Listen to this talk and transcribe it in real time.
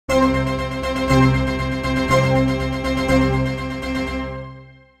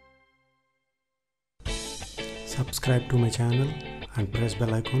subscribe to my channel and press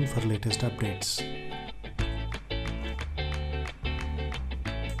bell icon for latest updates.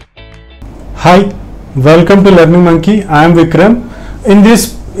 Hi, welcome to Learning Monkey. I am Vikram. In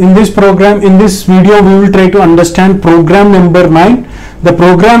this video, we will try to understand program number 9. The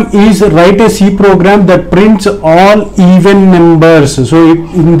program is write a C program that prints all even numbers. So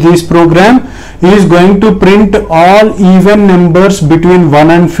in this program, it is going to print all even numbers between 1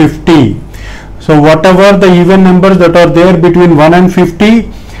 and 50. So whatever the even numbers that are there between 1 and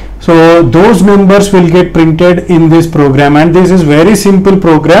 50, so those numbers will get printed in this program, and this is very simple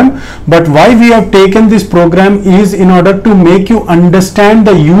program. But why we have taken this program is in order to make you understand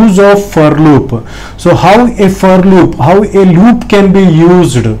the use of for loop. So how a for loop, how a loop can be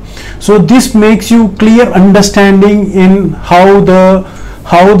used. So this makes you clear understanding in how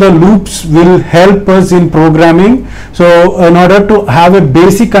the loops will help us in programming. So in order to have a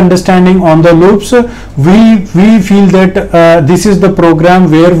basic understanding on the loops, we feel that this is the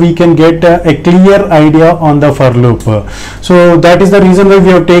program where we can get a clear idea on the for loop. So that is the reason why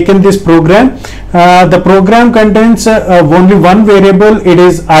we have taken this program. The program contains only one variable, it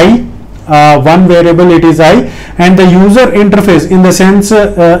is I. One variable, it is I, and the user interface in the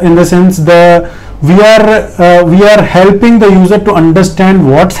sense we are helping the user to understand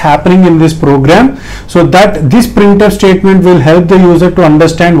what's happening in this program, so that this printf statement will help the user to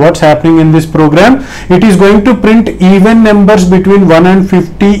understand what's happening in this program. It is going to print even numbers between 1 and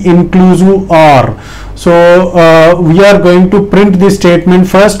 50 inclusive OR. So we are going to print this statement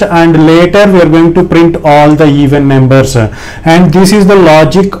first, and later we are going to print all the even numbers, and this is the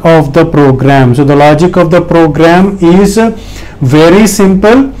logic of the program. So the logic of the program is very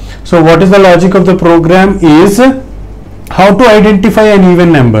simple. So what is the logic of the program is how to identify an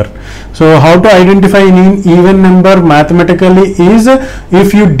even number. So how to identify an even number mathematically is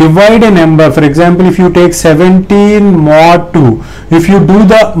if you divide a number. For example, if you take 17 mod 2, if you do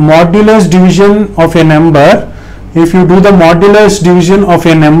the modulus division of a number,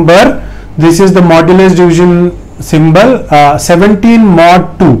 this is the modulus division symbol, 17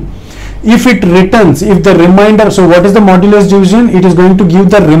 mod 2. If it returns, if the remainder, so what is the modulus division? It is going to give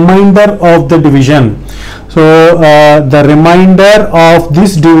the remainder of the division. So the remainder of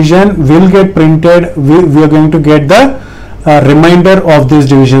this division will get printed. We are going to get the remainder of this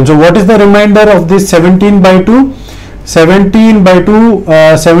division. So what is the remainder of this 17 by 2? 17 by 2,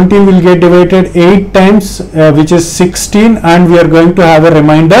 17 will get divided 8 times, which is 16, and we are going to have a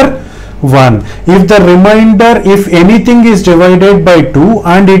remainder 1. If the remainder, if anything is divided by 2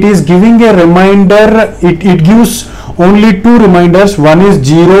 and it is giving a remainder, it gives only two reminders, one is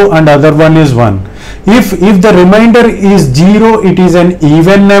 0 and other one is 1. If the remainder is 0, it is an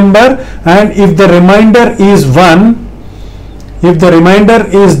even number, and if the remainder is 1, if the remainder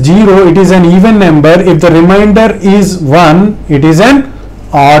is 0, it is an even number. If the remainder is 1, it is an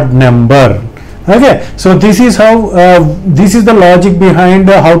odd number. Okay, so this is how this is the logic behind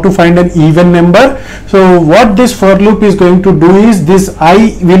how to find an even number. So what this for loop is going to do is this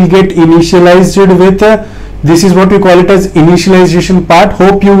I will get initialized with this is what we call it as initialization part.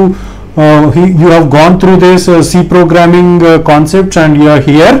 Hope you have gone through this C programming concepts and you are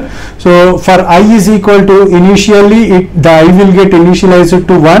here. So for I is equal to initially the I will get initialized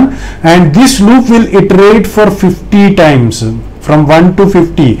to 1, and this loop will iterate for 50 times. From 1 to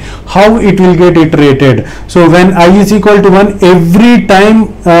 50, how it will get iterated. So when I is equal to 1, every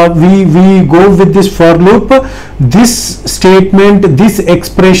time we go with this for loop, this statement, this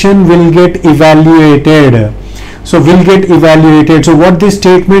expression will get evaluated. So will get evaluated. So what this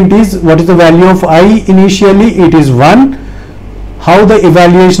statement is, what is the value of I initially? It is 1. How the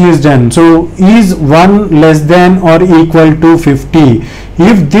evaluation is done? So is 1 less than or equal to 50?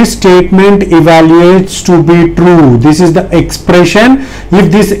 If this statement evaluates to be true, this is the expression.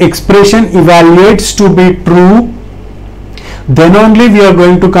 If this expression evaluates to be true, then only we are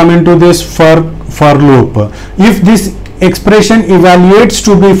going to come into this for loop. If this expression evaluates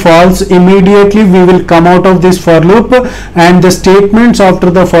to be false, immediately we will come out of this for loop, and the statements after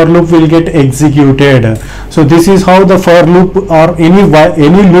the for loop will get executed. So this is how the for loop or any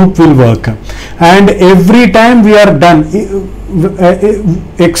loop will work. And every time we are done,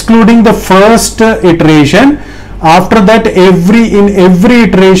 excluding the first iteration, after that in every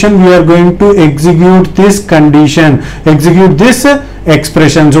iteration we are going to execute this condition, execute this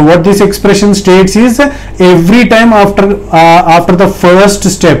expression. So what this expression states is every time after the first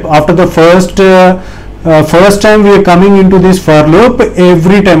step, after the first time we are coming into this for loop,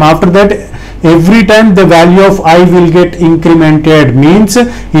 every time after that, every time the value of I will get incremented. Means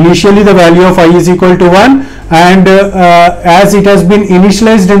initially the value of I is equal to 1, and as it has been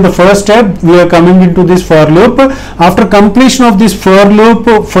initialized in the first step, we are coming into this for loop. After completion of this for loop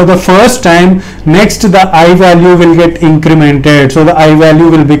for the first time, next the I value will get incremented. So the I value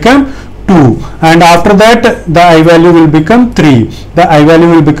will become 2, and after that the I value will become 3, the I value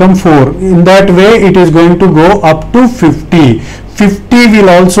will become 4. In that way it is going to go up to 50. 50 will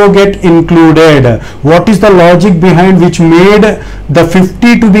also get included. What is the logic behind which made the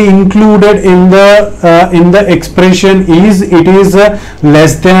 50 to be included in the expression is it is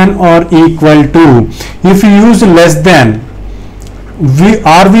less than or equal to. If you use less than,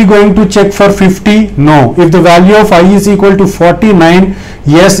 are we going to check for 50? No. If the value of I is equal to 49,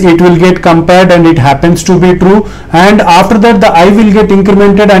 yes, it will get compared and it happens to be true, and after that the I will get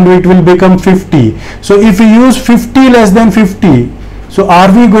incremented and it will become 50. So if we use 50 less than 50, so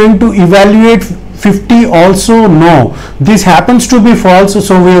are we going to evaluate 50 also? No. This happens to be false,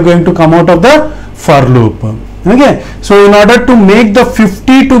 so we are going to come out of the for loop. Okay, so in order to make the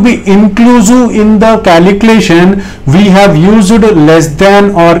 50 to be inclusive in the calculation, we have used less than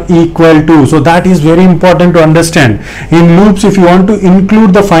or equal to. So that is very important to understand. In loops, if you want to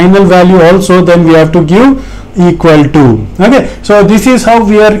include the final value also, then we have to give equal to. Okay, so this is how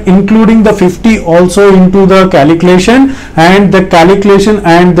we are including the 50 also into the calculation, and the calculation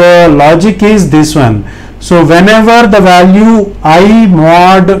and the logic is this one. So whenever the value I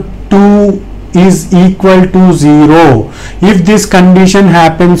mod 2 is equal to 0, if this condition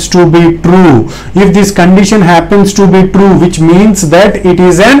happens to be true, if this condition happens to be true, which means that it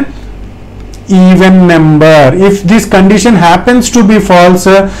is an even number. If this condition happens to be false,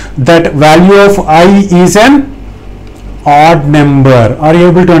 that value of I is an odd number. Are you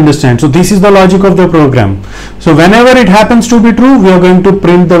able to understand? So this is the logic of the program. So whenever it happens to be true, we are going to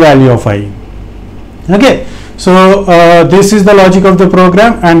print the value of I. Okay, so this is the logic of the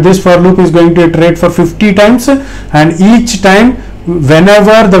program, and this for loop is going to iterate for 50 times, and each time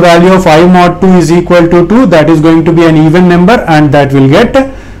whenever the value of I mod 2 is equal to 2, that is going to be an even number, and that will get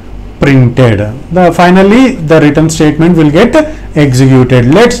printed. Finally the return statement will get executed.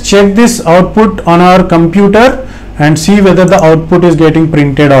 Let's check this output on our computer and see whether the output is getting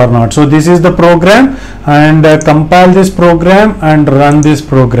printed or not. So this is the program, and compile this program and run this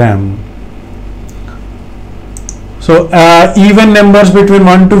program. So even numbers between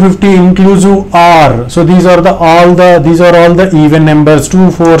 1 to 50 inclusive are, so these are all the even numbers,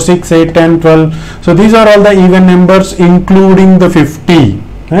 2, 4, 6, 8, 10, 12. So these are all the even numbers including the 50.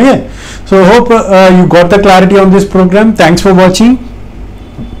 Okay, so hope you got the clarity on this program. Thanks for watching.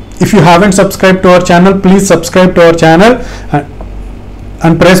 If you haven't subscribed to our channel, please subscribe to our channel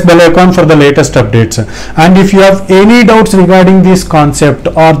and press bell icon for the latest updates. And if you have any doubts regarding this concept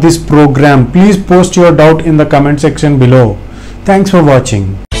or this program, please post your doubt in the comment section below. Thanks for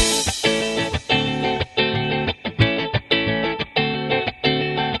watching.